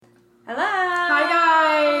Hello! Hi,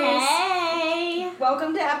 guys! Hey!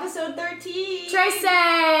 Welcome to episode 13! Tracy!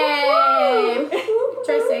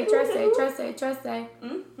 Tracy.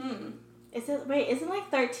 Mm-hmm. Isn't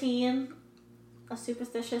like 13 a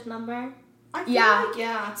superstitious number? I feel Yeah. like,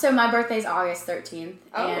 yeah. So my birthday's August 13th,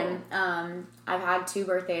 Oh. and I've had 2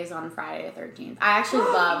 birthdays on Friday the 13th. I actually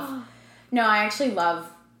love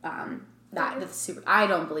that. That's super. I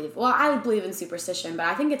don't believe. Well, I believe in superstition, but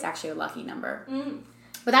I think it's actually a lucky number. Mm.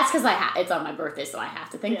 But that's because it's on my birthday, so I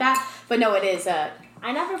have to think Yeah. that. But no, it is a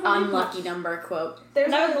I never believed unlucky much. number quote.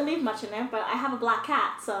 There's Never a... believed much in it, but I have a black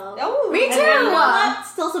cat, so... Oh! Me And too! you know what?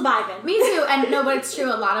 Still surviving. Me too. And no, but it's true.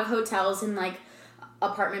 A lot of hotels and like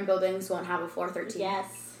apartment buildings won't have a floor 13.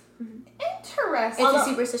 Yes. Interesting. It's a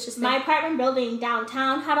superstitious thing. My apartment building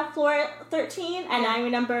downtown had a floor 13, and I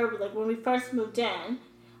remember like when we first moved in,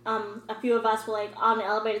 a few of us were like on the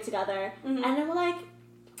elevator together, Mhm. and then we're like,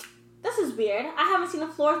 this is weird. I haven't seen a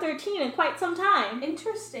floor 13 in quite some time.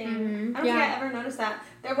 Interesting. Mhm. I don't think Yeah. I ever noticed that.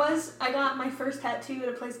 I got my first tattoo at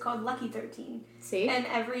a place called Lucky 13. See? And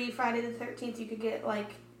every Friday the 13th you could get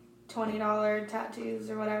like $20 tattoos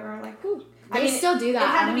or whatever. Like, ooh. They still do that. It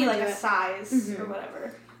had I'm to be gonna like do a it. size Mhm. or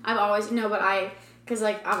whatever. I've always, because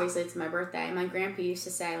like obviously it's my birthday. My grandpa used to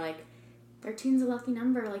say like, 13's a lucky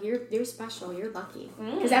number. Like you're special. You're lucky.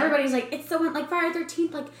 Because everybody's like, it's the one like Friday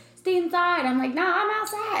 13th. Like stay inside. I'm like, nah, I'm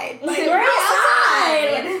outside. Like we're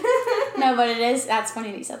outside. No, but it is. That's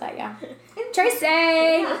funny that you said that. Yeah. Tracy.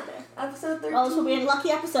 Yeah. Episode 13. Well, this will be a lucky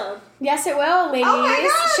episode. Yes, it will, ladies. Oh my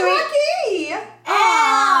god, Should we- Lucky!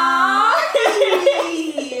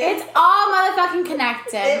 It's all motherfucking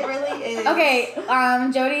connected. It really is. Okay,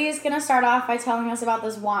 Jody is gonna start off by telling us about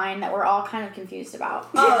this wine that we're all kind of confused about.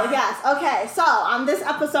 Oh, yes. Okay, so on this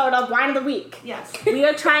episode of Wine of the Week, Yes. we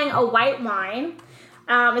are trying a white wine.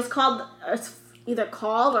 It's either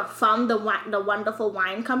called or from the Wonderful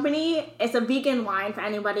Wine Company. It's a vegan wine for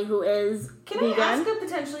anybody who is Can vegan. I ask a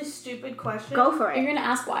potentially stupid question? Go for You're it. gonna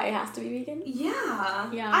ask why it has to be vegan? Yeah.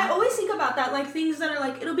 Yeah. I always think about that, like things that are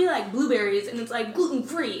like, it'll be like blueberries and it's like gluten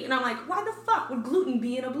free. And I'm like, why the fuck would gluten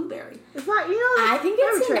be in a blueberry? It's not, I think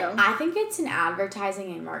very I think it's an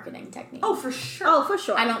advertising and marketing technique. Oh, for sure. Oh, for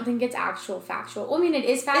sure. I don't think it's actual factual. Well, I mean, it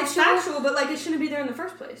is factual. It's factual, but like it shouldn't be there in the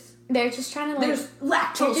first place. They're just trying to like. There's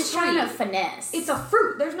lactose They're just free. trying to finesse. It's a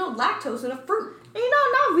fruit. There's no lactose in a fruit.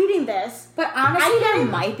 Not reading this. But honestly, I there think-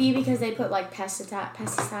 might be because they put like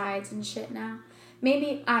pesticides and shit now.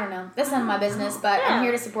 Maybe, I don't know. That's none of my business, but Yeah. I'm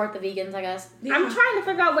here to support the vegans, I guess. Yeah. I'm trying to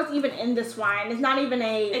figure out what's even in this wine. It's not even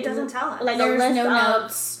It doesn't tell us. like a There's list no of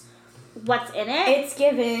notes. what's in it. It's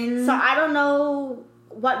given. So I don't know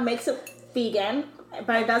what makes it vegan,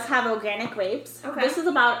 but it does have organic grapes. Okay. This is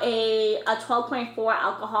about a 12.4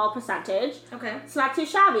 alcohol percentage. Okay. It's not too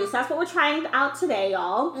shabby. So that's what we're trying out today,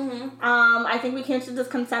 y'all. Mm-hmm. I think we came to this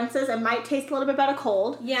consensus. It might taste a little bit better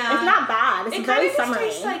cold. Yeah. It's not bad. It's It very kind of just summery.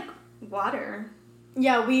 tastes like water.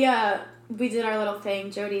 Yeah, we did our little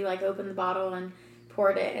thing. Jody like opened the bottle and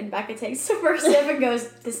poured it, and Becca takes the first sip and goes,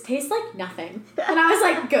 "This tastes like nothing." And I was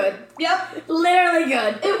like, "Good, Yep. literally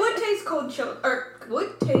good." It would taste cold chilled, or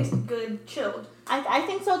would taste good chilled. I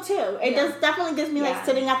think so too. It Yeah. just definitely gives me Yeah. like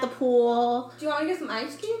sitting at the pool. Do you want to get some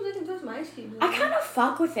ice cubes? I can put some ice cubes. I kind of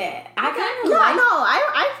fuck with it. I Okay. kind of Yeah, like. no,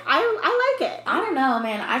 I like it. I don't know,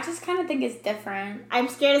 man. I just kind of think it's different. I'm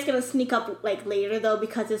scared it's gonna sneak up like later though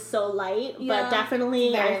because it's so light. Yeah. But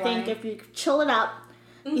definitely, Very I think light. if you chill it up,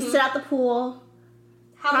 you Mhm. sit at the pool,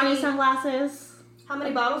 How put on your many? sunglasses. How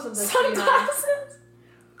many bottles of this do you have? Sunglasses.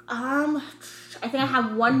 I think I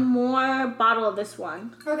have one more bottle of this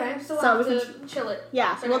one. Okay, so we'll So have we to chill it.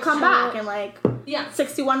 Yeah, so For we'll next come time. back in like Yeah.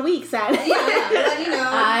 61 weeks. And Yeah, let me know.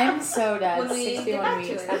 I'm so dead. When we get 61 back to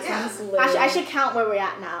weeks. it, That yeah. sounds I literally. should count where we're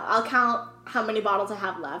at now. I'll count how many bottles I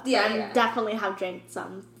have left. Yeah, I yeah. definitely have drank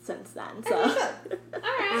some since then. And you So should.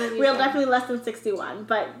 Alright. we're definitely less than 61.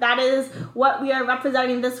 But that is what we are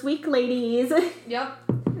representing this week, ladies. Yep.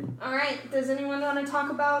 Alright, does anyone want to talk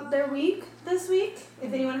about their week this week?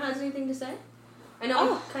 If anyone has anything to say? I know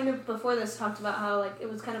Oh. we kind of before this talked about how like it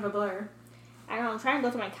was kind of a blur. I don't know, I'm trying to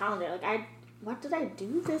go through my calendar. Like, what did I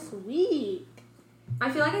do this week?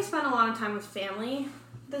 I feel like I spent a lot of time with family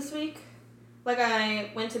this week. Like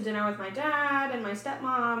I went to dinner with my dad and my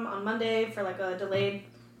stepmom on Monday for like a delayed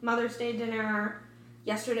Mother's Day dinner.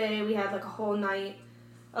 Yesterday we had like a whole night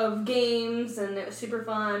of games and it was super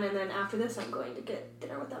fun, and then after this I'm going to get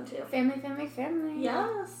dinner with them too. Family.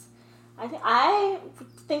 Yes. I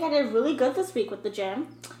think I did really good this week with the gym.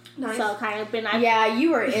 Nice. So kind of been... Yeah,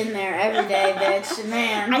 you were in there every day, bitch.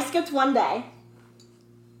 Man. I skipped one day.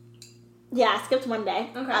 Yeah, I skipped one day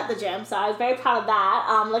Okay. at the gym, so I was very proud of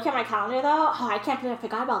that. Look at my calendar, though. Oh, I can't believe I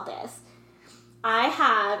forgot about this. I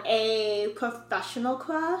have a professional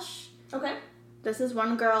crush. Okay. This is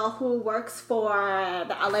one girl who works for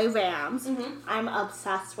the LA Rams. Mm-hmm. I'm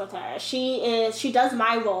obsessed with her. She does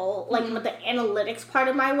my role, like with the analytics part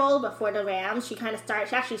of my role before the Rams. She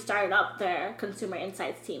actually started up their consumer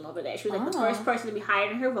insights team over there. She was like the first person to be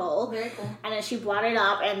hired in her role. Very cool. And then she brought it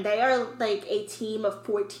up, and they are like a team of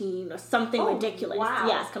 14 or something ridiculous. Wow.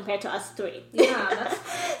 Yes, compared to us 3. Yeah,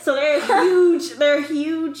 that's... So they're huge. They're a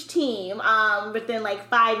huge team within like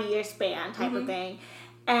 5-year span type of thing.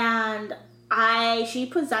 And she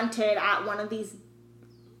presented at one of these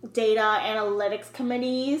data analytics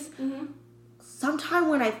committees sometime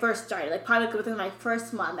when I first started, like probably within my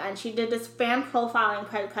first month, and she did this fan profiling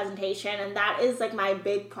presentation, and that is like my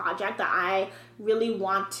big project that I really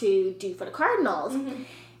want to do for the Cardinals. And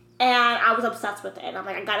I was obsessed with it. I'm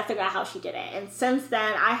like, I gotta figure out how she did it. And since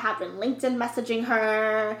then, I have been LinkedIn messaging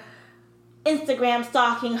her, Instagram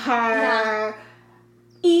stalking her,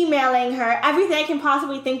 emailing her, everything I can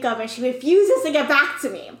possibly think of, and she refuses to get back to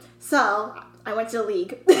me. So I went to the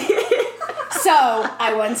league. She said,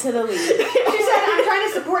 I'm trying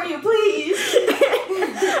to support you, please.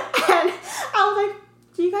 And I was like,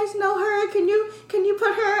 do you guys know her? Can you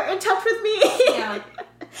put her in touch with me? Yeah.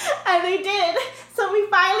 And they did. So we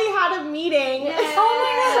finally had a meeting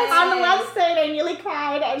on the website. I nearly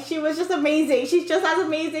cried, and she was just amazing. She's just as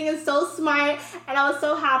amazing and so smart, and I was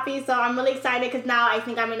so happy. So I'm really excited because now I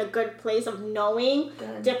think I'm in a good place of knowing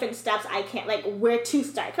different steps I can't, like where to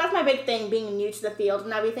start. Because that's my big thing, being new to the field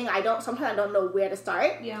and everything. Sometimes I don't know where to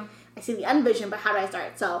start. Yeah. I see the end vision, but how do I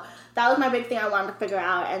start? So that was my big thing I wanted to figure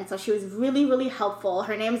out, and so she was really, really helpful.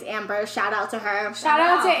 Her name's Amber. Shout out to her. Shout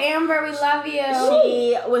out to Amber. We love you.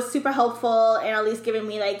 She was super helpful in at least giving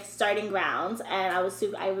me like starting grounds, and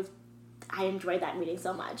I enjoyed that meeting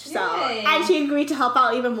so much. So Yay. And she agreed to help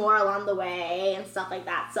out even more along the way and stuff like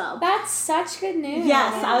that. So that's such good news.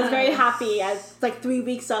 yes, I was very happy. As like 3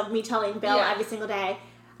 weeks of me telling Bill every single day,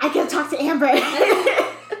 I get to talk to Amber.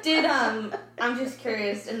 Did I'm just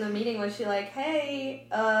curious, in the meeting was she like, hey,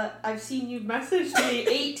 I've seen you message me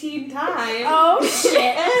 18 times. Oh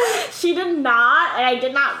shit. She did not, and I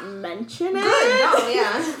did not mention it. Good, no,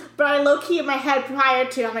 yeah. But I low-key in my head prior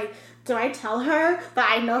to, I'm like, do I tell her that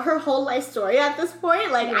I know her whole life story at this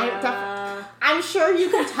point? Like, I'm sure you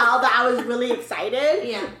can tell that I was really excited.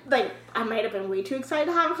 Yeah. Like, I might have been way too excited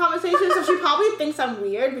to have a conversation, so she probably thinks I'm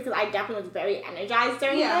weird because I definitely was very energized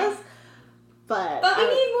during this. But we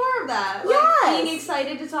need more of that. Like, being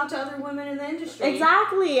excited to talk to other women in the industry.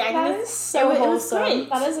 Exactly. That is so wholesome. It was great.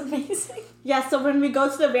 That is amazing. Yeah, so when we go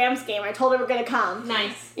to the Rams game, I told her we're going to come.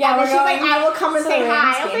 Nice. Yeah, and she's like, I will come and say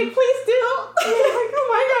hi. I was like, please do. Like, oh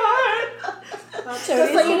my God.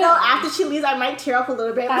 Just so you know, after she leaves, I might tear up a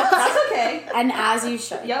little bit. That's okay. And as you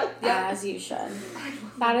should. Yep. As you should.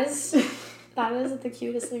 That is the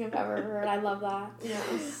cutest thing I've ever heard. I love that.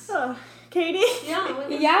 Yes. Katie?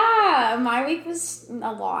 Yeah, my week was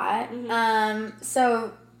a lot.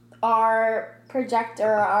 So our projector,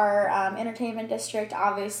 our entertainment district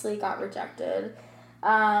obviously got rejected.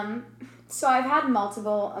 So I've had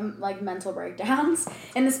multiple mental breakdowns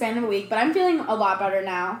in the span of a week, but I'm feeling a lot better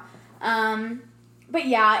now. But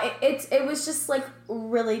yeah, it was just like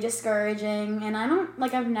really discouraging, and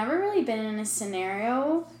I've never really been in a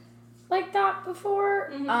scenario like that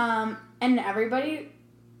before. And everybody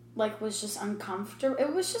was just uncomfortable.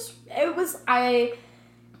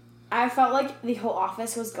 I felt like the whole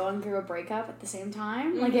office was going through a breakup at the same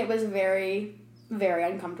time. Like, it was very, very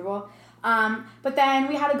uncomfortable. But then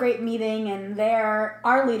we had a great meeting, and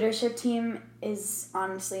our leadership team is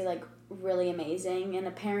honestly really amazing. And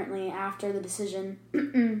apparently after the decision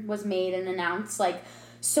was made and announced,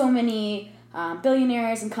 so many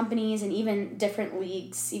billionaires and companies and even different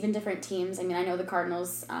leagues, even different teams. I mean, I know the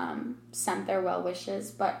Cardinals sent their well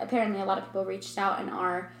wishes, but apparently a lot of people reached out and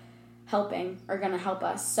are going to help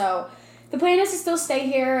us. So the plan is to still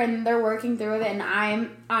stay here, and they're working through it, and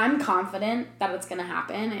I'm confident that it's going to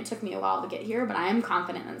happen. It took me a while to get here, but I am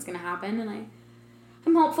confident that it's going to happen, and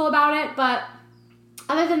I'm hopeful about it. But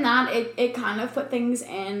other than that, it kind of put things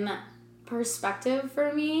in perspective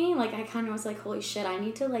for me. I kind of was like, holy shit, I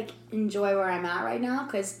need to enjoy where I'm at right now,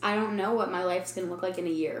 because I don't know what my life's gonna look like in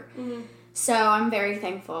a year. So I'm very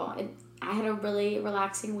thankful. I had a really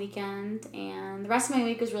relaxing weekend, and the rest of my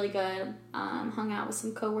week was really good. Hung out with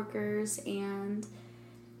some coworkers and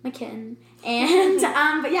my kitten, and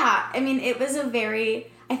but yeah, I mean, it was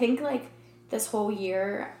I think this whole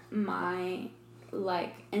year my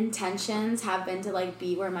intentions have been to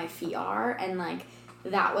be where my feet are, and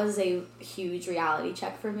that was a huge reality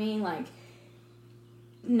check for me.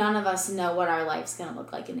 none of us know what our life's gonna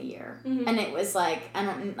look like in a year. Mm-hmm. And it was like,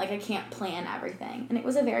 I can't plan everything. And it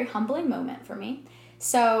was a very humbling moment for me.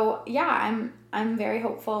 So yeah, I'm very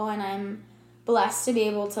hopeful, and I'm blessed to be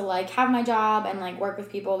able to like have my job and like work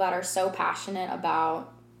with people that are so passionate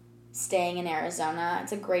about staying in Arizona.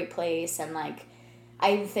 It's a great place, and like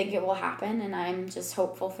I think it will happen, and I'm just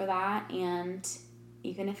hopeful for that. And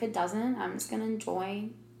even if it doesn't, I'm just gonna enjoy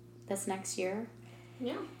this next year.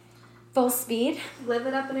 Yeah. Full speed. Live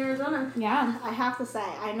it up in Arizona. Yeah. I have to say,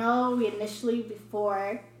 I know we initially,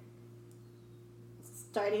 before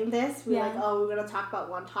starting this, we were like, oh, we're going to talk about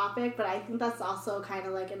one topic, but I think that's also kind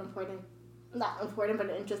of like an important, not important, but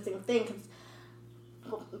an interesting thing, because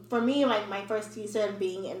for me, like my first season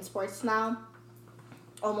being in sports now,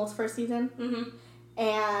 almost first season,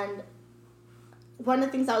 and one of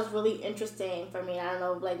the things that was really interesting for me, I don't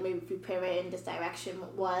know, like maybe if we pivot in this direction,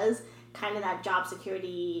 was kind of that job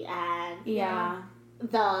security and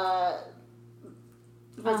the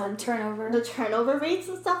turnover rates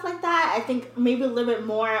and stuff like that. I think maybe a little bit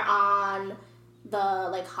more on the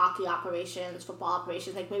like hockey operations, football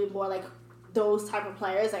operations, like maybe more like those type of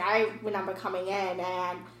players. Like I remember coming in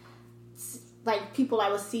and like people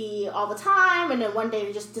I would see all the time, and then one day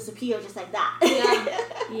they just disappear just like that.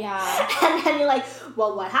 And then you're like,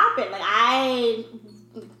 well, what happened? Like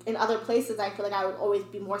in other places, I feel like I would always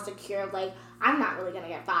be more secure of like, I'm not really going to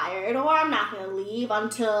get fired, or I'm not going to leave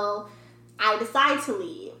until I decide to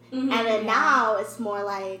leave. And then now it's more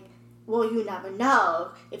like, well, you never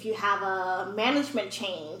know. If you have a management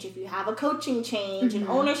change, if you have a coaching change, an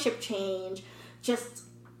ownership change, just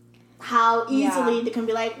how easily they can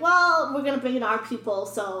be like, well, we're going to bring in our people,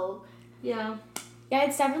 so... Yeah,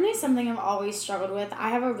 it's definitely something I've always struggled with. I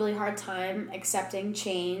have a really hard time accepting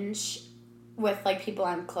change with like people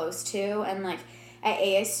I'm close to, and like at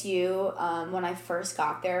ASU, when I first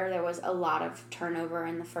got there was a lot of turnover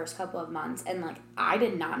in the first couple of months, and like I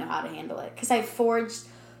did not know how to handle it because I forged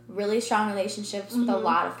really strong relationships with a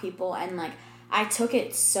lot of people, and like I take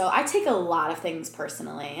a lot of things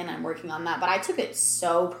personally, and I'm working on that, but I took it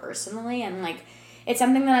so personally, and like it's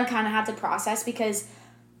something that I've kind of had to process, because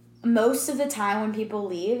most of the time when people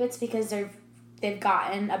leave, it's because they've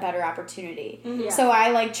gotten a better opportunity. So I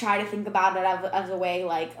like try to think about it as a way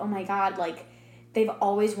like, oh my god, like they've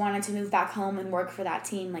always wanted to move back home and work for that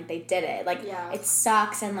team, like they did it. Like it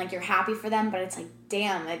sucks, and like you're happy for them, but it's like,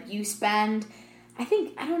 damn, like you spend, I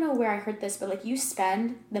don't know where I heard this, but like you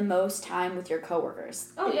spend the most time with your coworkers.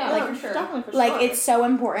 Oh yeah, like for sure. Definitely for like sure. it's so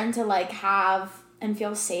important to like have and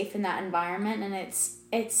feel safe in that environment, and it's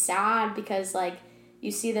sad because like you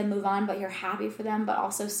see them move on, but you're happy for them, but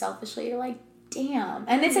also selfishly you're like, damn.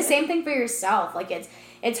 And it's the same thing for yourself. Like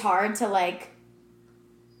it's hard to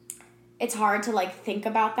think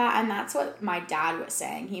about that, and that's what my dad was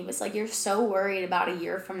saying. He was like, you're so worried about a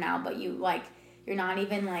year from now, but you're not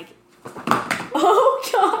even like, oh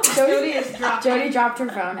god, Jody dropped her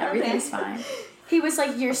phone. Everything's fine. He was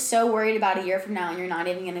like, you're so worried about a year from now, and you're not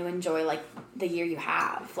even going to enjoy like the year you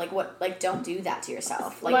have. Like what? Like don't do that to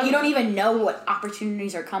yourself. Like you don't even know what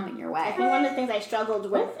opportunities are coming your way. I think one of the things I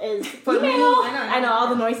struggled with is for me. I know all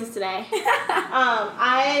the noises today.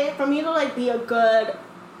 For me to like be a good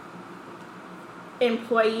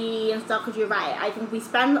employee and stuff, because you're right. I think we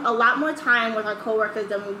spend a lot more time with our coworkers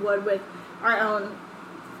than we would with our own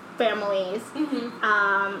families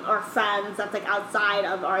or friends that's like outside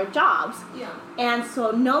of our jobs. And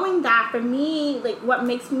so knowing that, for me, like what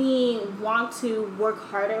makes me want to work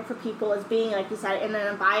harder for people is being, like you said, in an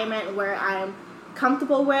environment where I'm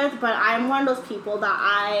comfortable with, but I'm one of those people that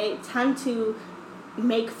I tend to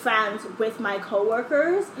make friends with my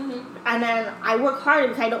coworkers, and then I work harder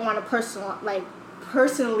because I don't want to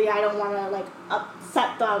personally I don't want to like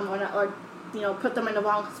upset them or put them in the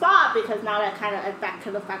wrong spot, because now that kind of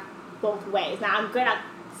could affect both ways. Now I'm good at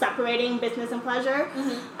separating business and pleasure,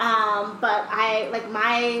 but I like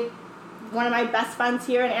one of my best friends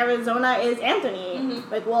here in Arizona is Anthony.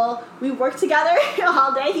 Like, well, we work together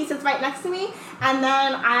all day. He sits right next to me, and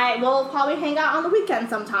then I will probably hang out on the weekend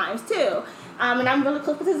sometimes too. And I'm really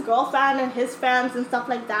close with his girlfriend and his friends and stuff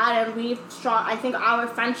like that. And I think our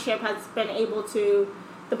friendship has been able to,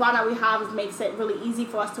 the bond that we have makes it really easy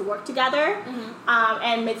for us to work together,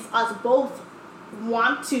 and makes us both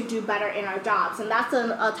want to do better in our jobs. And that's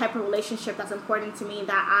a type of relationship that's important to me,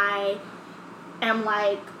 that I am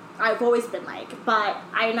like, I've always been like, but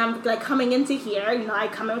I'm like coming into here, I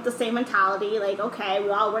come in with the same mentality, like, okay, we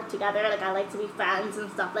all work together, like I like to be friends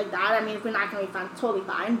and stuff like that. I mean, if we're not going to be friends, totally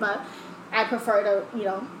fine, but I prefer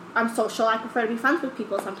to, I'm social, I prefer to be friends with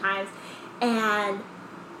people sometimes. And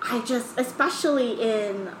I just, especially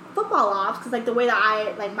in football ops, because like the way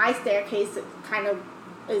that my staircase kind of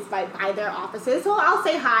is by their offices. So I'll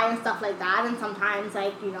say hi and stuff like that. And sometimes,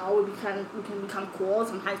 like, you know, we can become cool.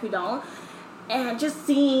 Sometimes we don't. And just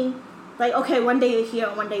seeing, like, okay, one day you're here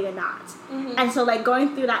and one day you're not. Mm-hmm. And so, like,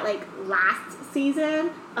 going through that, like, last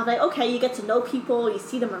season of, like, okay, you get to know people, you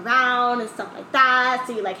see them around and stuff like that.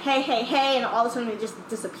 So you're like, hey, and all of a sudden they just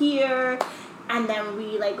disappear. And then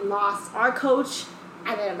we, like, lost our coach.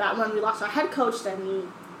 And then when we lost our head coach,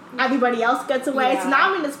 then everybody else gets away. Yeah. So now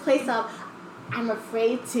I'm in this place of, I'm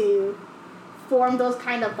afraid to form those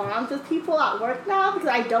kind of bonds with people at work now because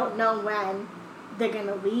I don't know when they're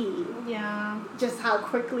gonna leave. Yeah. Just how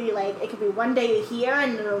quickly, like, it could be one day you're here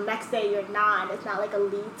and the next day you're not. It's not like a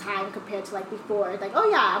lead time compared to, like, before. It's like, oh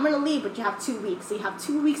yeah, I'm gonna leave, but you have 2 weeks, so you have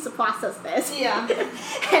 2 weeks to process this. Yeah.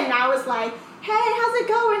 And now it's like, hey, how's it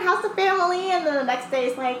going? How's the family? And then the next day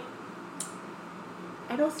it's like,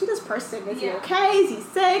 I don't see this person. Is he okay? Is he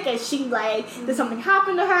sick? Is she, like, did something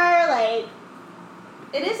happen to her? Like,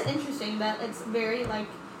 it is interesting that it's very, like,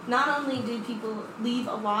 not only do people leave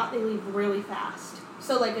a lot, they leave really fast.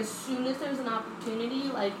 So, like, as soon as there's an opportunity,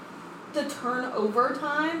 like, the turnover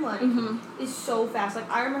time, like, is so fast.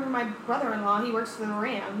 Like, I remember my brother-in-law, he works for the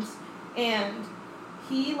Rams, and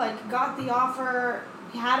he, like, got the offer,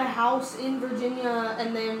 he had a house in Virginia,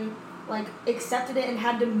 and then, like, accepted it and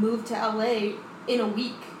had to move to LA in a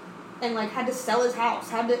week. And, like, had to sell his house.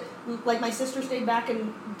 Had to, like, my sister stayed back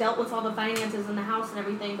and dealt with all the finances in the house and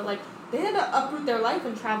everything. But, like, they had to uproot their life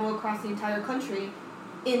and travel across the entire country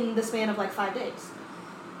in the span of, like, 5 days.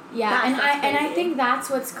 Yeah, and I think that's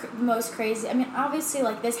what's most crazy. I mean, obviously,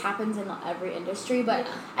 like, this happens in every industry, but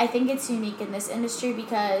I think it's unique in this industry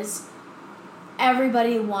because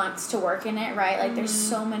everybody wants to work in it, right? Like, there's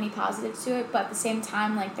so many positives to it, but at the same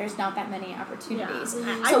time, like, there's not that many opportunities.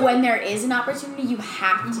 Yeah. So when there is an opportunity, you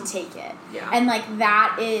have to take it. Yeah. And, like,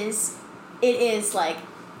 it is, like,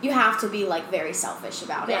 you have to be, like, very selfish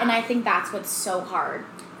about it. And I think that's what's so hard.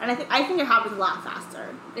 And I think it happens a lot faster.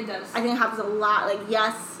 It does. I think it happens a lot. Like,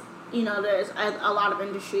 yes, you know, there's a lot of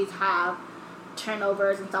industries have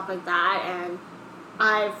turnovers and stuff like that, and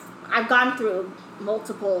I've gone through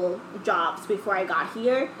multiple jobs before I got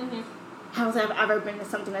here. I don't think I've ever been to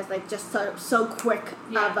something that's, like, just so quick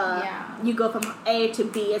you go from A to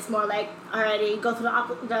B. It's more like, alrighty, go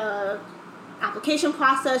through the application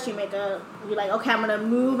process, you're like, okay, I'm gonna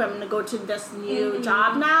move, I'm gonna go to this new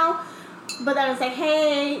job now. But then it's like,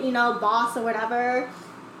 hey, you know, boss or whatever,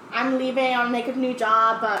 I'm leaving, I'll make a new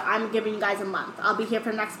job, but I'm giving you guys a month. I'll be here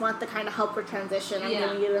for next month to kind of help with transition. I'm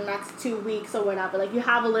giving you the next 2 weeks or whatever. Like, you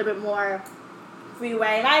have a little bit more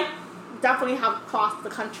freeway. And I definitely have crossed the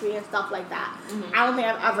country and stuff like that. I don't think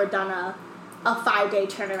I've ever done a 5-day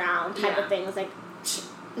turnaround type of thing. It's like,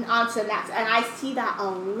 on to the next. And I see that a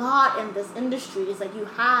lot in this industry. It's like, you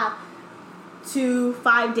have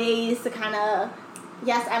 2-5 days to kind of,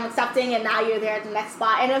 yes, I'm accepting, and now you're there at the next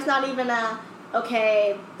spot. And it's not even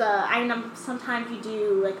I know sometimes you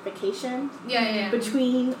do, like, vacation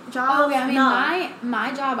between jobs. Oh, yeah, I mean,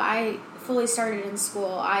 my job, I fully started in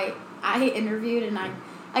school. I interviewed, and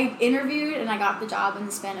I got the job in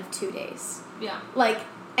the span of 2 days. Yeah. Like,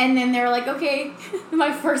 and then they were like, okay,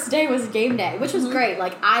 my first day was game day, which was great.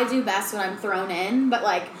 Like, I do best when I'm thrown in, but,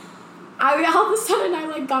 like, all of a sudden I,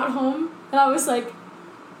 like, got home, and I was like,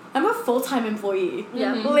 I'm a full-time employee.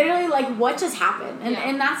 Yeah. Literally, like, what just happened?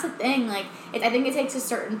 And that's the thing. Like, I think it takes a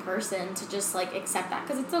certain person to just, like, accept that.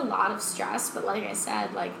 Because it's a lot of stress. But like I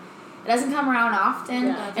said, like, it doesn't come around often.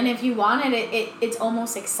 Yeah. And if you want it, it's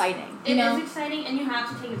almost exciting. It is exciting, and you have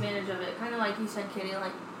to take advantage of it. Kind of like you said, Katie,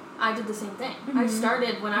 like, I did the same thing. I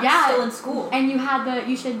started when I was still in school. And you had the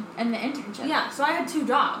internship. Yeah, so I had 2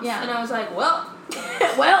 jobs. Yeah. And I was like, well,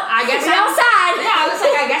 I guess I'm outside. Yeah, I was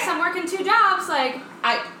like, I guess I'm working 2 jobs. Like,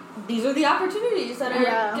 these are the opportunities that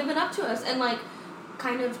are given up to us. And, like,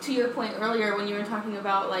 kind of to your point earlier when you were talking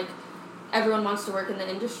about, like, everyone wants to work in the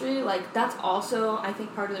industry, like, that's also, I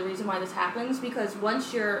think, part of the reason why this happens, because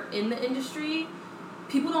once you're in the industry,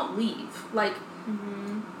 people don't leave. Like,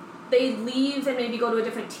 they leave and maybe go to a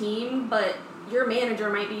different team, but your manager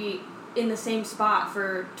might be in the same spot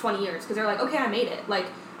for 20 years, because they're like, okay, I made it. Like,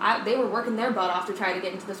 they were working their butt off to try to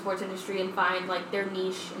get into the sports industry and find, like, their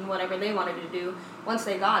niche and whatever they wanted to do. Once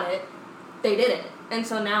they got it, they did it. And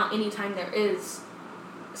so now anytime there is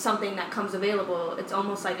something that comes available, it's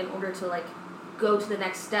almost like in order to, like, go to the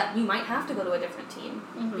next step, you might have to go to a different team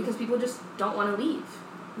because people just don't want to leave.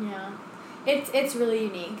 Yeah. It's really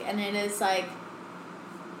unique, and it is, like,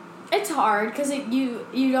 it's hard because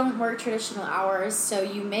you don't work traditional hours, so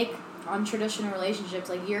you make untraditional relationships.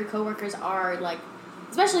 Like, your coworkers are, like,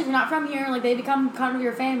 especially if you're not from here, like, they become kind of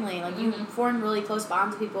your family. Like, you form really close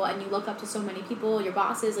bonds with people, and you look up to so many people, your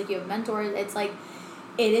bosses, like, you have mentors. It's, like,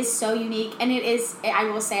 it is so unique, and it is. I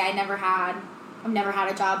will say, I've never had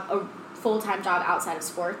a full-time job outside of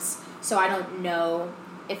sports, so I don't know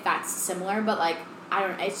if that's similar. But like, I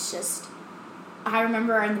don't. It's just. I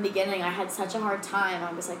remember in the beginning, I had such a hard time.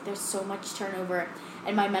 I was like, there's so much turnover,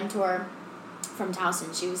 and my mentor from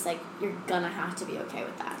Towson, she was like, you're gonna have to be okay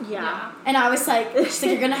with that. Yeah. And I was like, she's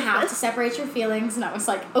like, you're gonna have to separate your feelings, and I was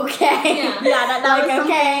like, okay. Yeah, that was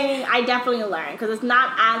something I definitely learned, because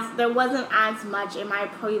there wasn't as much in my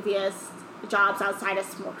previous jobs outside of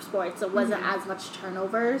sports. There wasn't as much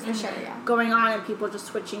turnovers going on, and people just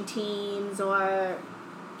switching teams or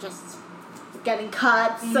just getting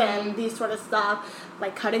cuts and these sort of stuff.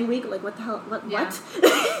 Like cutting week, like what the hell, what?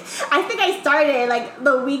 I think I started like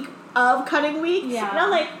the week of cutting week, and I'm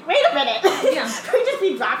like, wait a minute, we just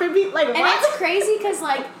be dropping people, like, what? And it's crazy, because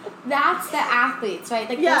like, that's the athletes, right?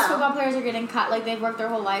 Like, those football players are getting cut, like, they've worked their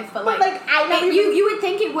whole life, but like I never you would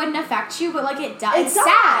think it wouldn't affect you, but like, it does. It's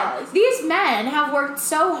sad. These men have worked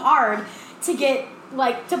so hard to get,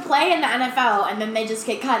 like, to play in the NFL, and then they just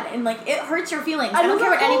get cut, and like, it hurts your feelings. I don't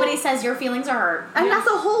care what anybody says, your feelings are hurt. And that's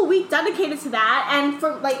a whole week dedicated to that, and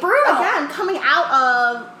for like, brutal. Again, coming out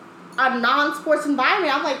of a non-sports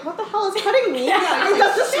environment, I'm like, what the hell is cutting me? It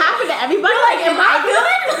does this happen to everybody? Like, am I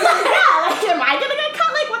good? Like, am I gonna get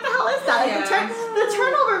cut? Like, what the hell is that? Like, the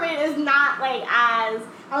turnover rate is not like as,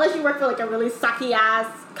 unless you work for like a really sucky ass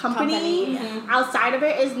company. Outside of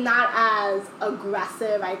it is not as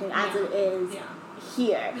aggressive, I think, as it is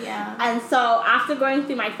here. And so after going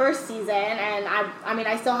through my first season, and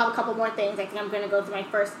I still have a couple more things. I think I'm going to go through my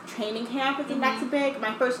first training camp. I think that's big.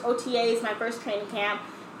 My first OTAs, my first training camp.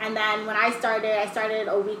 And then when I started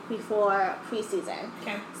a week before preseason.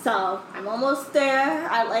 Okay. So I'm almost there.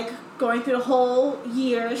 I like going through the whole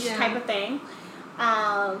year type of thing.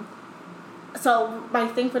 So my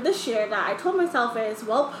thing for this year that I told myself is,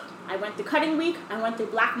 well, I went through cutting week. I went through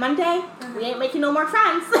Black Monday. We ain't making no more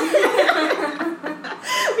friends. Because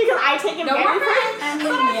I take it very friends.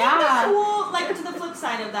 But I think the cool, like, to the flip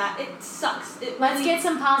side of that, it sucks. Let's get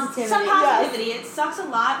some positivity. It sucks a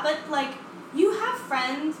lot, but like, you have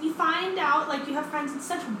friends, you find out, like, you have friends in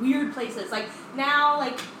such weird places. Like, now,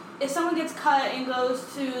 like, if someone gets cut and goes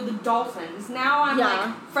to the Dolphins, now I'm,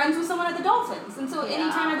 like, friends with someone at the Dolphins. And so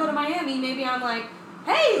anytime I go to Miami, maybe I'm like,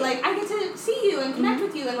 hey, like, I get to see you and connect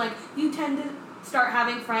with you. And, like, you tend to start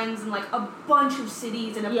having friends in, like, a bunch of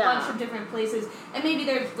cities and a bunch of different places. And maybe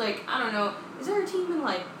there's, like, I don't know, is there a team in,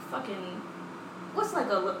 like, fucking, what's, like,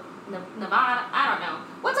 a Nevada? I don't know.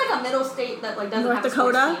 What's like a middle state that like doesn't North have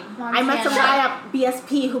Dakota? a sports team? I met some guy at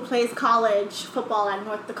BSP who plays college football at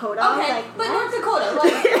North Dakota. Okay, like, but North Dakota,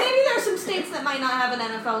 like maybe there's some states that might not have an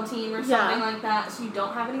NFL team or something like that, so you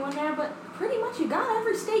don't have anyone there. But pretty much you got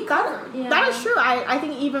every state covered. That is true. I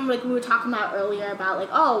think even like we were talking about earlier about like,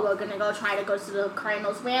 oh, we're gonna go try to go to the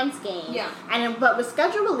Cardinals-Rams game. Yeah. And then, but with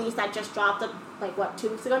schedule release that just dropped like what, 2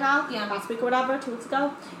 weeks ago now? Yeah. Last week or whatever, 2 weeks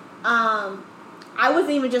ago. I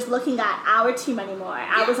wasn't even just looking at our team anymore.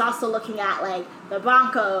 I was also looking at like the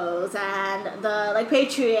Broncos and the like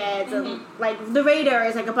Patriots and like the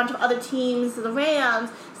Raiders, like a bunch of other teams, the Rams,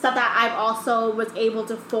 stuff that I've also was able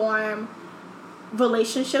to form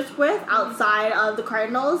relationships with outside of the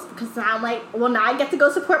Cardinals, because now I'm like, well, now I get to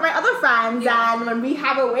go support my other friends, and when we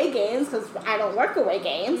have away games, because I don't work away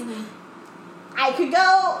games, I could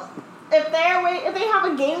go. If they have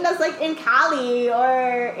a game that's like in Cali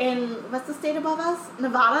or in what's the state above us?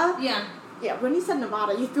 Nevada? Yeah, when you said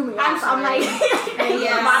Nevada, you threw me off. I'm like,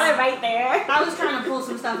 Nevada right there. I was trying to pull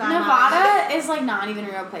some stuff out. Nevada is like not even a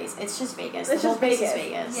real place. It's just Vegas. It's the whole just place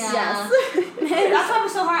Vegas. is Vegas. Yeah. Yes. That's why it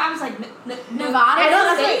was so hard. I was like,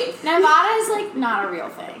 Nevada is like not a real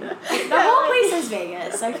thing. The whole place is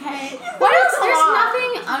Vegas. Okay. What else? There's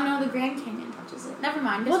nothing. Oh no, the Grand Canyon touches it. Never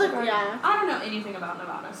mind. I don't know anything about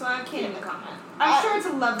Nevada, so I can't even comment. I'm sure it's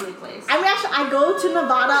a lovely place. I mean, actually, I go to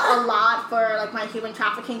Nevada a lot for like my human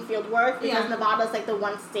trafficking field work, because Nevada's like the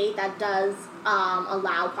one state that does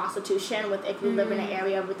allow prostitution if you live in an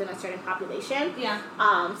area within a certain population.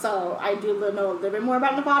 So I do know a little bit more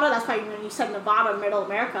about Nevada. That's why when you said Nevada, Middle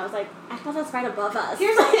America, I was like, I thought that's right above us.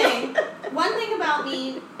 Here's the thing. One thing about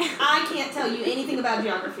me, I can't tell you anything about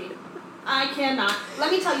geography. I cannot.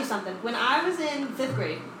 Let me tell you something. When I was in 5th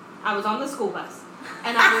grade, I was on the school bus.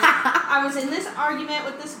 And I was in this argument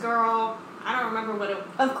with this girl. I don't remember what it was.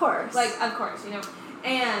 Of course. Of course, you know.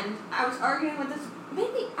 And I was arguing with this,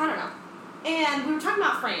 maybe, I don't know. And we were talking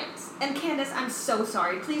about France. And Candace, I'm so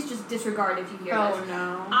sorry. Please just disregard if you hear this. Oh,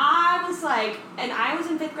 no. I was like, and I was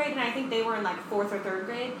in 5th grade, and I think they were in 4th or 3rd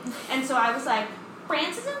grade. And so I was like,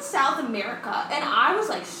 France is in South America. And I was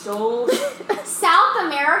like, so... South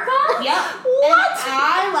America? Yep. What?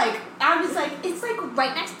 And I was like, it's like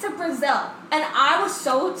right next to Brazil. And I was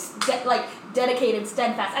so dedicated,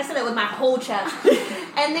 steadfast. I said it with my whole chest.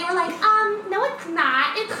 And they were like, no it's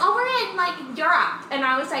not. It's over in like Europe. And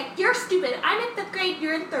I was like, you're stupid. I'm in 5th grade,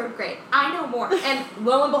 you're in 3rd grade. I know more. And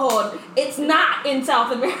lo and behold, it's not in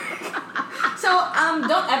South America. So,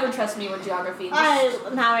 don't ever trust me with geography.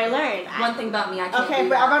 Now I learned. One thing about me, I can't Okay, do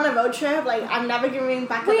but that. I'm on a road trip, like, I'm never giving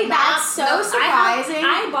back Wait, the map. that's so surprising.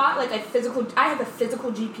 I bought like I have a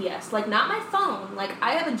physical GPS, like not my phone. Like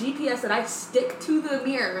I have a GPS that I stick to the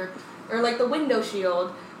mirror or like the window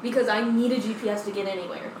shield because I need a GPS to get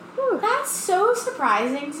anywhere. That's so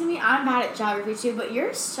surprising to me. I'm bad at geography too, but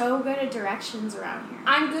you're so good at directions around here.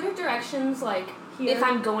 I'm good at directions, like Here? if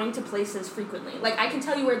I'm going to places frequently. Like I can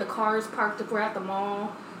tell you where the car is parked if we're at the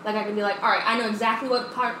mall. Like I can be like, all right, I know exactly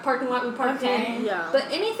what parking lot we parked in. Yeah. But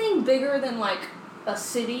anything bigger than like a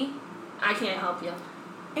city, I can't help you.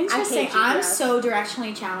 Interesting. I hate I'm GPS. so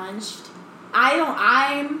directionally challenged.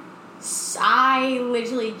 I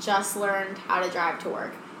literally just learned how to drive to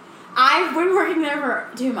work. I've been working there for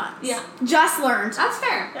 2 months. Yeah. Just learned. That's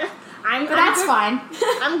fair. I'm That's good. fine.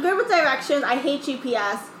 I'm good with directions. I hate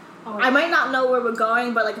GPS. Oh, I might not know where we're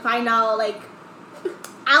going, but like if I know, like,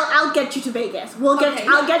 I'll get you to Vegas.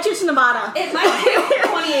 I'll get you to Nevada. It might take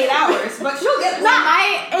 28 hours, but she'll get We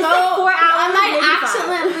might It's go, like 4 hours, I might maybe 5.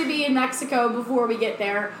 accidentally be in Mexico before we get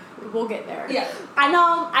there. We'll get there. Yeah. I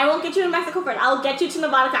know I won't get you to Mexico first. I'll get you to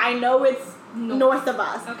Nevada 'cause I know it's north of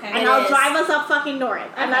us. Okay. And It I'll is. drive us up fucking north.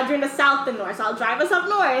 I'm Okay. not doing the south and north, so I'll drive us up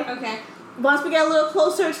north. Okay. Once we get a little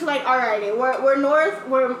closer to like, alrighty, we're north,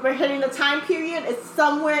 we're hitting the time period, it's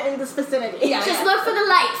somewhere in this vicinity. Yeah. Just look for the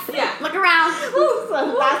lights. Yeah. Look around.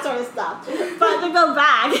 So that sort of stuff. But to go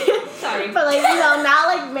back, Sorry. but like, you know, now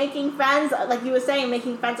like making friends, like you were saying,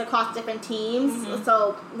 making friends across different teams. Mhm.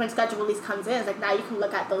 So when schedule release comes in, it's like now you can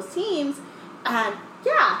look at those teams and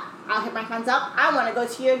yeah, I'll hit my friends up. I want to go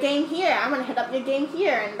to your game here. I want to hit up your game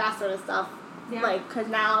here and that sort of stuff. Yeah. Like, because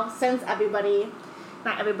now since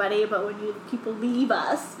not everybody, but when people leave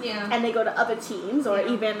us Yeah. and they go to other teams, or Yeah.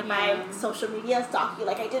 even if Yeah. my social media stalk you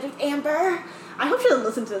like I did with Amber. I hope she doesn't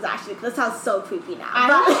listen to this actually, because this sounds so creepy now. I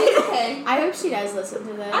But- hope She's okay. I hope she does listen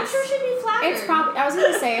to this. I'm sure she'd be flattered. It's probably. I was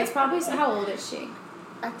gonna say it's probably. How old is she?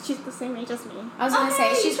 she's the same age as me. I was gonna say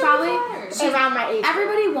Okay, she's she'll be probably. flattered. She's- Around my age.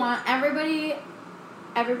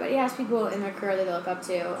 Everybody has people in their career that they look up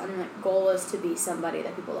to, and the goal is to be somebody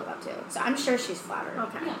that people look up to. So I'm sure she's flattered.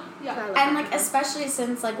 Okay. Yeah. Yeah. I love And that. like especially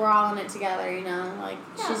since like we're all in it together, you know, like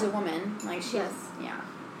Yeah. she's a woman, like she's Yes. yeah.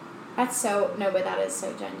 That's so no, but that is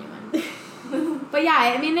so genuine. But yeah,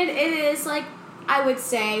 I mean it is like I would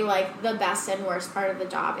say like the best and worst part of the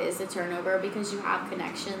job is the turnover because you have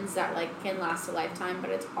connections that like can last a lifetime, but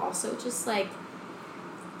it's also just like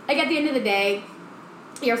at the end of the day,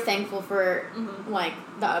 you're thankful for like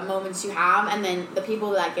the moments you have, and then the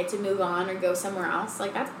people that get to move on or go somewhere else,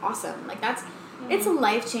 like that's awesome. Like that's it's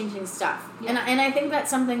life-changing stuff. Yeah. And I think that's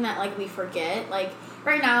something that like we forget. Like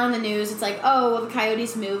right now in the news it's like, oh well, the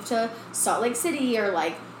Coyotes moved to Salt Lake City or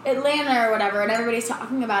like Atlanta or whatever, and everybody's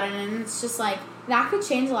talking about it, and it's just like that could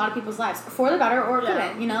change a lot of people's lives for the better or it Yeah.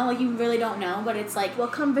 couldn't, you know, like you really don't know, but it's like We'll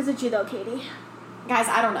come visit you though, Katie. guys,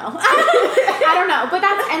 I don't know. I don't know. But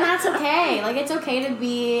that's okay. Like it's okay to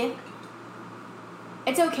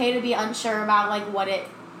be unsure about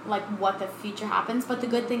what the future happens. But the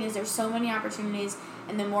good thing is there's so many opportunities,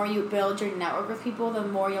 and the more you build your network with people, the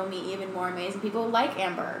more you'll meet even more amazing people like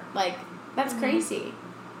Amber. Like that's crazy.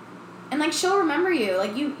 And like she'll remember you.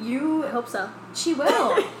 Like you I hope so. she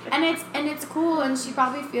will. and it's cool, and she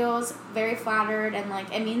probably feels very flattered, and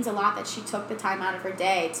like it means a lot that she took the time out of her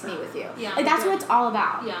day to meet with you. Yeah. Like that's what it's all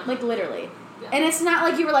about. Yeah. Like literally. Yeah. And it's not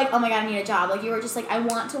like you were like, oh my god, I need a job. Like you were just like, I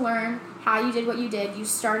want to learn how you did what you did. You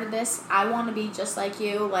started this. I want to be just like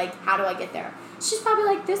you. Like, how do I get there? She's probably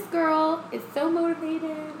like, this girl is so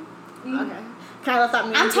motivated. Okay. Can I let that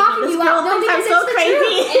music? I'm talking this you girl out. No, thinks because I'm so it's the crazy.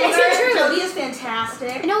 truth. It's the truth. Jodie is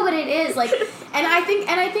fantastic. No, but it is like, and I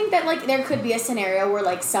think that like there could be a scenario where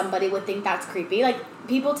like somebody would think that's creepy. Like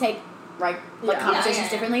people take like Yeah. conversations Yeah.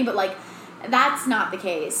 differently, but like that's not the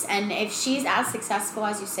case. And if she's as successful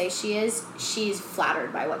as you say she is, she's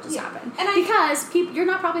flattered by what just Yeah. happened. And because you're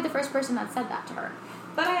not probably the first person that said that to her.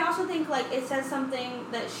 But I also think like it says something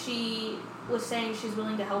that she was saying she's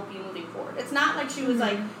willing to help you moving forward. It's not like she was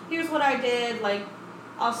like, here's what I did, like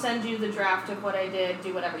I'll send you the draft of what I did,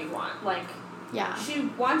 do whatever you want. Like Yeah. she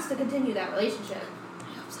wants to continue that relationship. I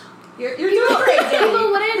hope so. You're doing great, Jodie.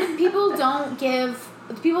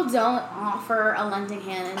 People don't offer a lending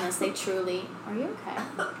hand unless they truly. Are you okay?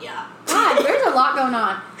 Yeah. God, there's a lot going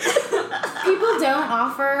on. people don't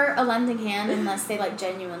offer a lending hand unless they like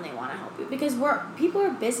genuinely want to help you because people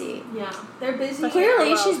are busy. Yeah, they're busy.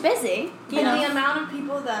 Clearly, she's busy. And the amount of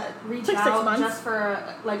people that reach out just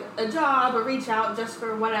for like a job or reach out just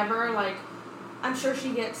for whatever, like I'm sure she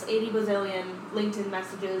gets 80 bazillion LinkedIn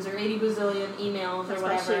messages or 80 bazillion emails or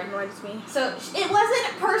whatever. She ignores me. So it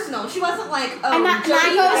wasn't personal. She wasn't like, oh, and that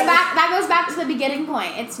goes back to the beginning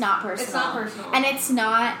point. It's not personal. It's not personal. And it's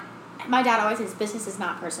not. My dad always says business is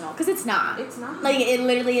not personal because it's not. It's not. Like it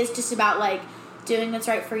literally is just about like doing what's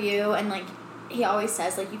right for you, and like he always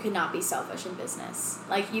says like you cannot be selfish in business.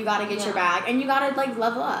 Like you got to get your bag and you got to like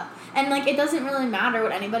level up. And like it doesn't really matter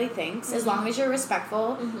what anybody thinks as long as you're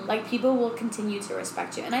respectful. Like people will continue to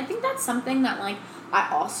respect you. And I think that's something that like I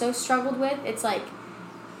also struggled with. It's like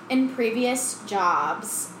in previous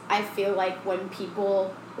jobs, I feel like when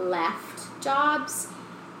people left jobs,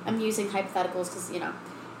 I'm using hypotheticals because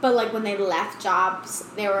but like when they left jobs,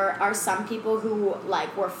 there are some people who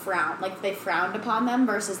like were they frowned upon them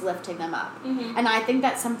versus lifting them up. And I think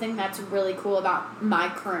that's something that's really cool about my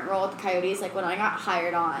current role at the Coyotes. Like when I got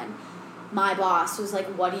hired on, my boss was like,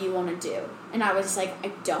 "What do you want to do?" And I was just like,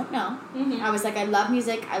 "I don't know." I was like, "I love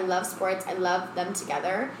music, I love sports, I love them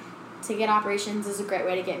together. Ticket operations is a great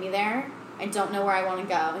way to get me there. I don't know where I want to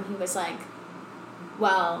go." And he was like,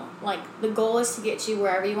 well, like, the goal is to get you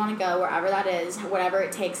wherever you want to go, wherever that is, whatever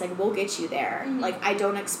it takes, like, we'll get you there. Like, I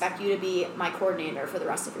don't expect you to be my coordinator for the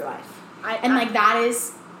rest of your life. That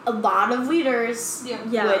is, a lot of leaders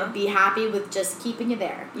would be happy with just keeping you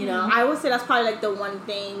there, you know? I would say that's probably, like, the one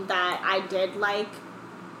thing that I did like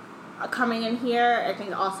coming in here. I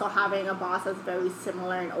think also having a boss that's very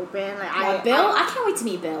similar and open. Like Bill? I can't wait to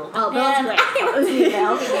meet Bill. Oh, Bill's great. I can't wait to meet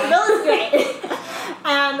Bill. Bill is great.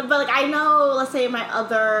 But like I know, let's say my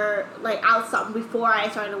other like outside before I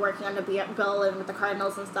started working under Bill and with the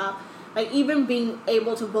Cardinals and stuff, like even being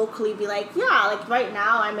able to vocally be like, yeah, like right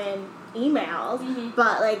now I'm in emails,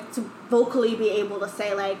 but like to vocally be able to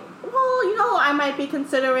say like, well, I might be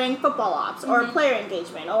considering football ops or player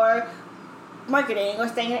engagement or marketing or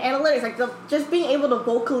staying in analytics, like just being able to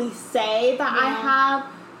vocally say that I have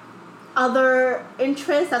other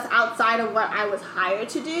interests that's outside of what I was hired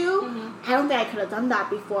to do. I don't think I could have done that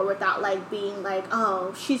before without like being like,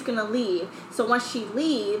 oh, she's gonna leave. So once she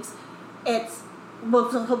leaves, it's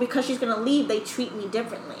so because she's gonna leave, they treat me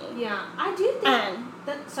differently. Yeah, I do think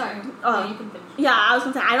sorry. You can finish. Yeah, I was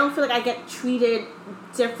gonna say I don't feel like I get treated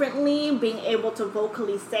differently being able to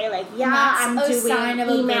vocally say like, yeah, I'm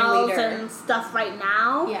doing emails and stuff right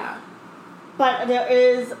now. Yeah. But there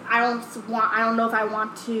is, I don't know if I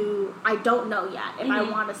want to, I don't know yet if I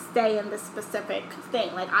want to stay in this specific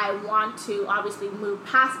thing. Like, I want to obviously move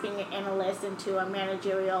past being an analyst into a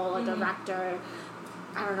managerial, a director,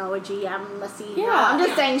 I don't know, a GM, a CEO. Yeah. I'm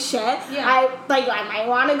just saying shit. Yeah. I might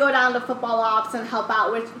want to go down to football ops and help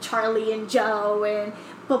out with Charlie and Joe and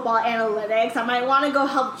football analytics. I might want to go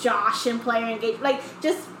help Josh and player engagement. Like,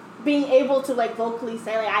 just being able to, like, vocally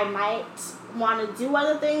say, like, I might want to do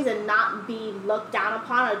other things and not be looked down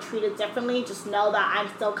upon or treated differently. Just know that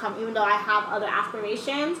I'm still even though I have other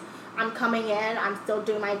aspirations, I'm coming in, I'm still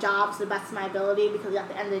doing my job to the best of my ability because at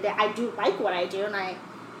the end of the day, I do like what I do and I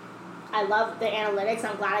love the analytics.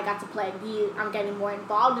 I'm glad I got to I'm getting more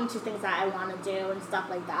involved into things that I want to do and stuff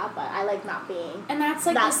like that, but I like not being. And that's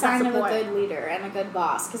like the sign of a good leader and a good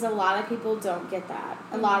boss because a lot of people don't get that.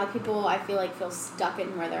 A lot of people, I feel like, feel stuck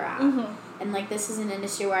in where they're at. And like this is an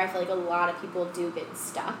industry where I feel like a lot of people do get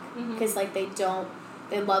stuck because like they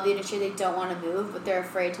love the industry, they don't want to move, but they're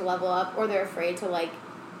afraid to level up or they're afraid to like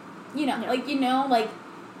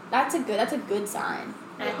that's a good sign.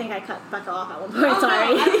 And I think I cut Becca off at one point.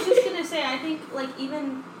 Sorry. No, I was just gonna say I think like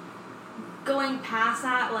even going past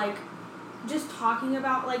that, like just talking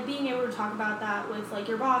about like being able to talk about that with like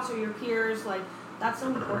your boss or your peers, like that's so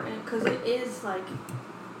important because it is like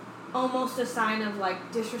almost a sign of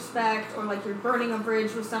like disrespect or like you're burning a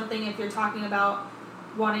bridge with something if you're talking about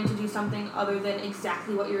wanting to do something other than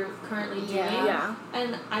exactly what you're currently doing. Yeah.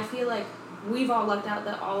 And I feel like we've all lucked out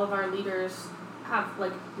that all of our leaders have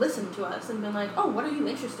like listened to us and been like, oh, what are you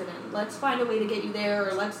interested in? Let's find a way to get you there,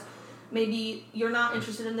 or maybe you're not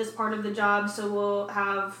interested in this part of the job, so we'll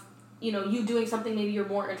have, you doing something maybe you're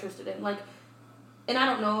more interested in. Like, and I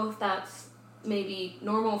don't know if that's maybe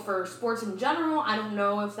normal for sports in general. I don't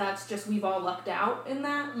know if that's just we've all lucked out in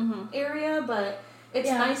that area, but it's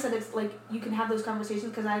nice that it's like you can have those conversations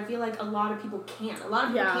because I feel like a lot of people can't. A lot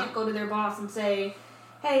of people can't go to their boss and say,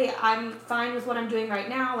 hey, I'm fine with what I'm doing right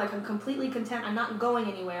now, like I'm completely content, I'm not going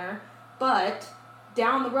anywhere, but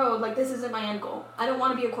down the road, like this isn't my end goal. I don't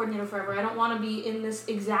want to be a coordinator forever. I don't want to be in this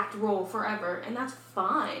exact role forever, and that's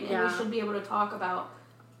fine. And we should be able to talk about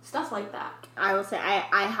stuff like that. I will say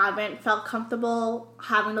I haven't felt comfortable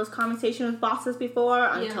having those conversations with bosses before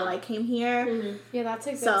until I came here. Mm-hmm. Yeah, that's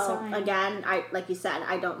a good So sign. again, I like you said,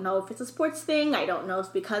 I don't know if it's a sports thing. I don't know if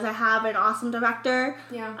it's because I have an awesome director.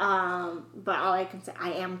 Yeah. But all I can say,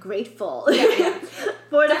 I am grateful Yeah.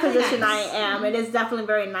 for the Definitely position nice. I am. It is definitely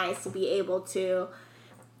very nice to be able to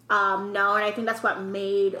know, and I think that's what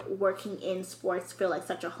made working in sports feel like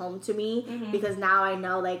such a home to me, because now I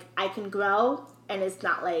know like I can grow, and it's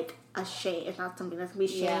not like a shame. It's not something that's gonna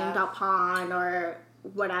be shamed upon or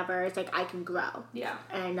whatever. It's like I can grow. Yeah.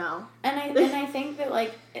 And I know. And I think that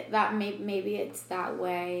like that maybe it's that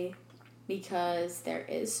way because there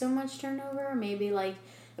is so much turnover. Maybe like,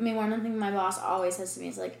 I mean, one of the things my boss always says to me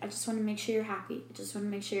is like, I just want to make sure you're happy. I just want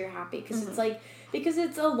to make sure you're happy, because it's like, because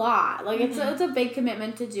it's a lot. Like it's a big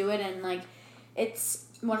commitment to do it, and like it's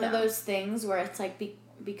one of those things where it's like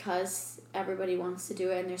because everybody wants to do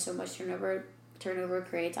it and there's so much turnover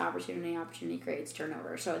creates opportunity creates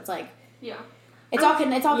turnover. So it's like it's all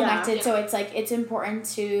connected. Yeah. So it's like it's important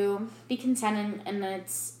to be content, and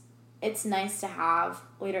it's nice to have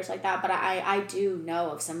leaders like that. But I do know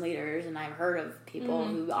of some leaders, and I've heard of people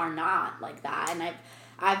who are not like that, and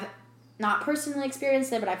I've not personally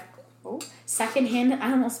experienced it, but I've secondhand, I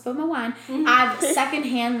almost spilled my wine. I've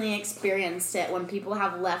secondhandly experienced it when people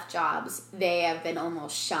have left jobs. They have been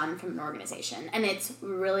almost shunned from an organization, and it's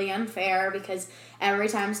really unfair because every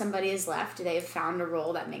time somebody has left, they've found a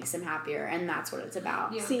role that makes them happier, and that's what it's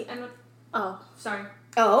about. Yeah. See, sorry.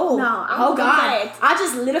 Oh no! Oh God! I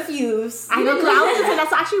just lit a fuse. I know. I was gonna say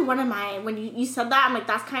that's actually one of mine. When you said that, I'm like,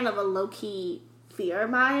 that's kind of a low key fear of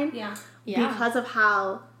mine. Yeah. Because of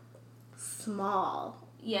how small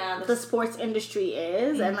the sports industry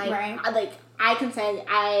is, and like I can say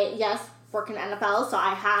I work in the NFL, so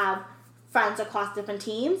I have friends across different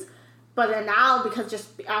teams, but then now because just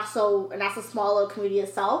also, and that's a small little community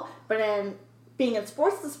itself, but then being in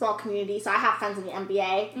sports is a small community, so I have friends in the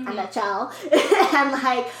NBA, NHL, and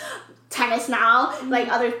like tennis now, like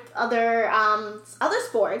other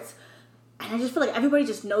sports. And I just feel like everybody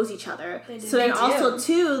just knows each other. So then also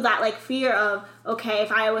too that like fear of, okay,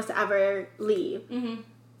 if I was to ever leave,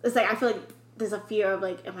 it's like I feel like there's a fear of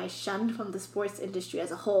like, am I shunned from the sports industry as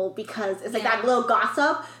a whole? Because it's like that little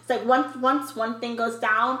gossip. It's like once one thing goes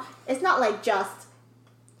down, it's not like just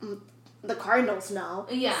the Cardinals know.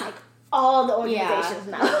 Yeah. It's like all the organizations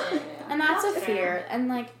know. Yeah. And that's a fear. And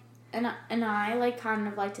like and I like kind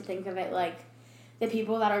of like to think of it like the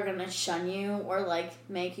people that are gonna shun you or like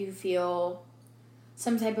make you feel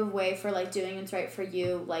some type of way for like doing what's right for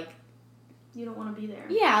you, like you don't want to be there.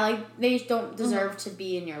 Yeah, like they don't deserve to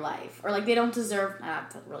be in your life, or like they don't deserve.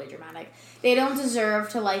 That's really dramatic. They don't deserve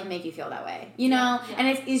to like make you feel that way, you know. Yeah. And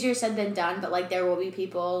it's easier said than done, but like there will be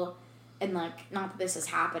people, and like not that this is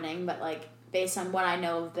happening, but like based on what I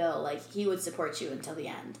know of Bill, like he would support you until the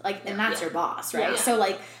end, like, and that's your boss, right? Yeah. So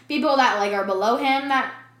like people that like are below him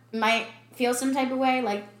that might feel some type of way,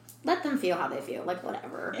 like let them feel how they feel, like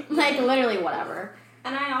whatever, like literally whatever.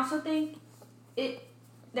 And I also think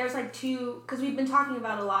there's like two, because we've been talking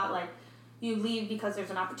about a lot, like you leave because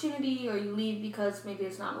there's an opportunity, or you leave because maybe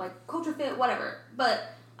it's not like culture fit, whatever. But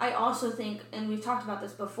I also think, and we've talked about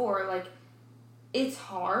this before, like it's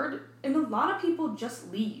hard, and a lot of people just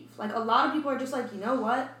leave. Like a lot of people are just like, you know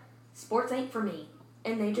what, sports ain't for me,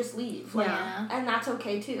 and they just leave. Like, and that's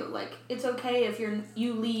okay too. Like it's okay if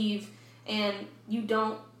you leave and you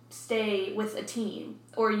don't stay with a team,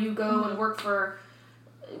 or you go and work for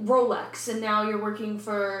Rolex, and now you're working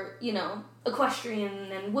for, you know,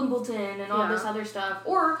 equestrian and Wimbledon and all this other stuff,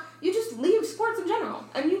 or you just leave sports in general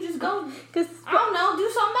and you just go, I don't know, do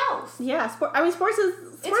something else. Yeah, sports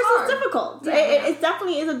is difficult. It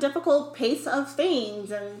definitely is a difficult pace of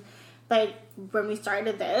things, and like when we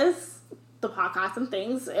started the podcast and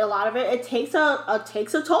things, a lot of it takes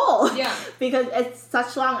a toll. Yeah, because it's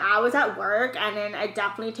such long hours at work, and then it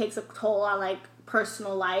definitely takes a toll on like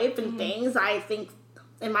personal life and things. I think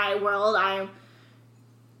in my world,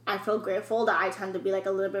 I feel grateful that I tend to be like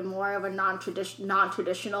a little bit more of a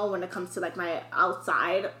non-traditional when it comes to like my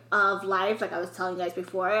outside of life. Like I was telling you guys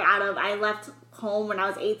before, I left home when I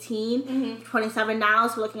was 18, 27 now,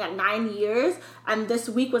 so we're looking at 9 years. And this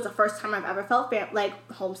week was the first time I've ever felt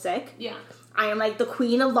like homesick. Yeah. I am like the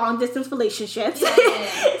queen of long distance relationships.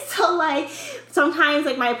 Yeah. So like sometimes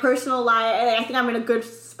like my personal life, I think I'm in a good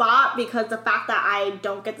spot because the fact that I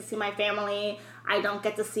don't get to see my family, I don't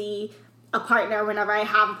get to see a partner whenever I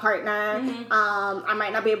have a partner. I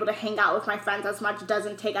might not be able to hang out with my friends as much. It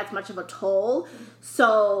doesn't take as much of a toll.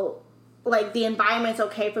 So, like, the environment's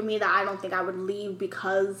okay for me that I don't think I would leave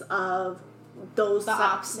because of those The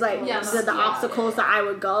obstacles. like the Yeah. obstacles that I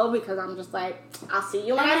would go, because I'm just like, I'll see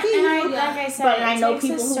you when I see And you. like I said, But it I know takes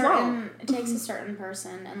people a who certain, won't. it takes a certain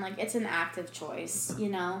person, and like it's an active choice, you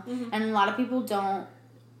know. Mhm. And a lot of people don't.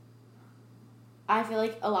 I feel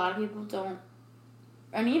like a lot of people don't,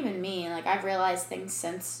 and even me, like I've realized things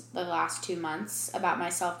since the last 2 months about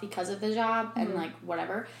myself because of the job and like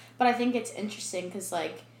whatever. But I think it's interesting because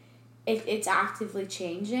like it's actively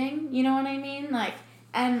changing. You know what I mean? Like.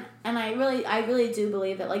 And I really do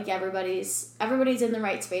believe that like everybody's in the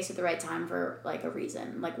right space at the right time for like a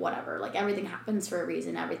reason, like whatever, like everything happens for a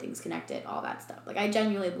reason, everything's connected, all that stuff. Like I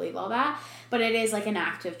genuinely believe all that, but it is like an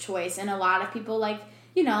active choice, and a lot of people like,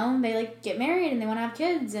 you know, they like get married and they want to have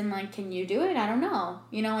kids, and like, can you do it? I don't know,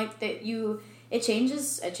 you know, like that it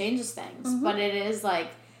changes things, but it is like.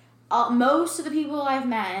 Most of the people I've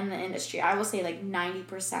met in the industry, I will say like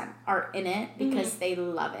 90% are in it because they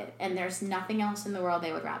love it, and there's nothing else in the world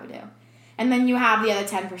they would rather do. And then you have the other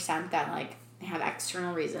 10% that like have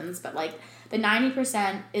external reasons, but like the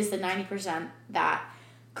 90% is the 90% that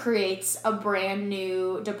creates a brand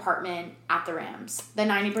new department at the Rams. The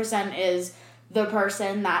 90% is the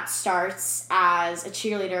person that starts as a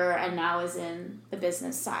cheerleader and now is in the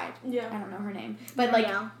business side. Yeah. I don't know her name. But like,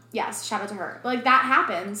 yes, shout out to her. But like that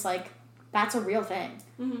happens. Like, that's a real thing.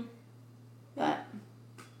 Mm-hmm. But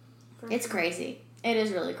it's crazy. It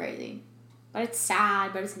is really crazy. But it's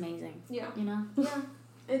sad, but it's amazing. Yeah. You know? Yeah.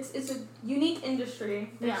 It's a unique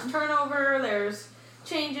industry. There's Yeah. turnover, there's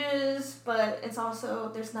changes, but it's also,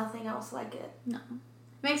 there's nothing else like it. No.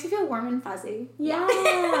 Makes me feel warm and fuzzy.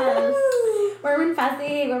 Yes. Warm and fuzzy.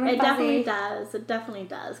 It definitely does. It definitely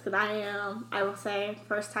does. Because I will say,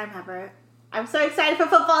 first time ever, I'm so excited for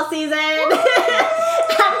football season.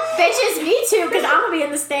 Bitches, me too, because I'm going to be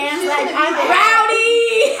in the stands. Like, I'm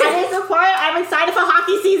rowdy. I'm in support. I'm excited for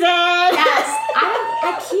hockey season. Yes.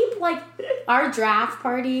 I keep, like, our draft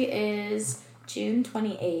party is June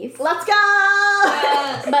 28th. Let's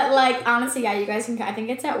go. But, like, honestly, yeah, you guys can, I think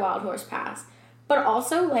it's at Wild Horse Pass. But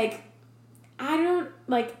also, like, I don't,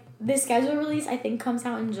 like, the schedule release, I think, comes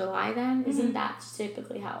out in July then. Isn't that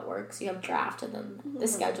typically how it works? You have draft and then the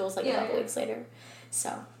schedule's, like, a couple weeks later.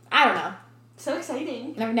 So, I don't know. So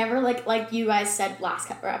exciting. And I've never, like you guys said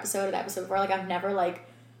last episode or the episode before, like, I've never, like,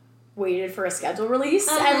 waited for a schedule release.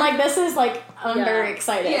 And, like, this is, like, under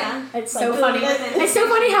excited. Yeah. It's Like, so funny. really It's so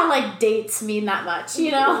funny how, like, dates mean that much,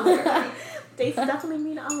 you know? Dates definitely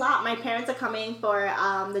mean a lot. My parents are coming for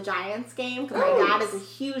the Giants game because my dad is a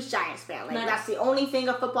huge Giants fan. Like, that's the only thing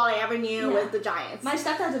of football I ever knew was the Giants. My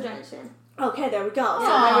stepdad's a Giants fan. Okay, there we go. So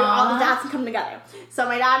Aww. all the dads can come together. So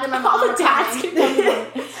my dad and my mom All the dads can come together.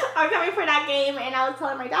 are coming for that game, and I was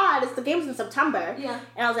telling my dad, the game's in September. Yeah.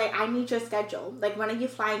 And I was like, I need your schedule. Like, when are you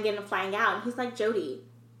flying in and flying out? And he's like, Jody,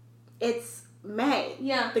 it's May.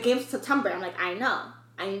 Yeah. The game's in September. I'm like, I know.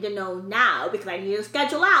 I need to know now because I need to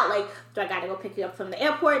schedule out. Like, do I gotta go pick you up from the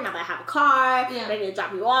airport now that I have a car? Yeah. Do I need to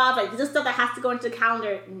drop you off? Like, this stuff that has to go into the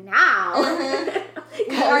calendar now.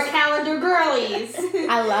 We are calendar girlies.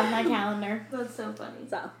 I love my calendar. That's so funny.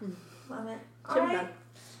 So, Love it. should be Alright. done.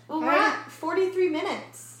 Well, we're at 43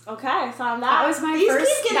 minutes. Okay, so on That was my These first.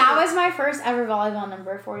 keep getting- That was my first ever volleyball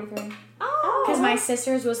number, 43. Oh. Because my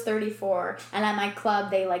sister's was 34, and at my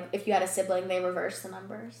club, they like if you had a sibling, they reversed the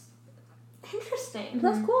numbers. Interesting.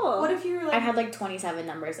 That's cool. What if you were like... I had like 27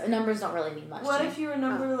 numbers. Numbers don't really mean much. What to if me. you were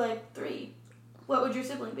number like 3? What would your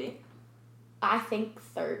sibling be? I think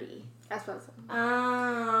 30. That's what I was saying.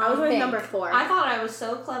 I I was think. with number 4. I thought I was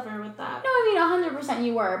so clever with that. No, I mean 100%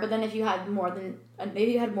 you were, but then if you had more than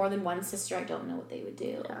maybe you had more than one sister, I don't know what they would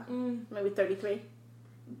do. Yeah. Mm, Maybe 33.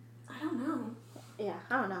 I don't know. Yeah,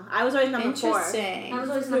 I don't know. I was always number 4. Interesting. I was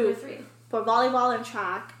always number 3. For volleyball and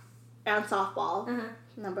track and softball, Uh-huh.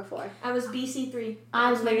 number 4. I was BC3.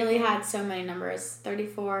 I literally had so many numbers: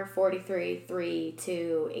 34, 43, 3,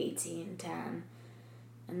 2, 18, 10,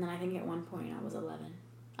 and then I think at one point I was 11.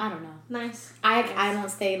 I don't know. Nice. I don't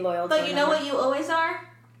stay loyal. But to you a know number. what you always are?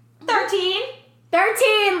 13.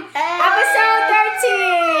 13! Episode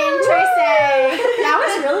 13! Tracy! That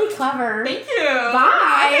was really clever. Thank you.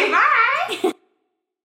 Bye. Okay, bye.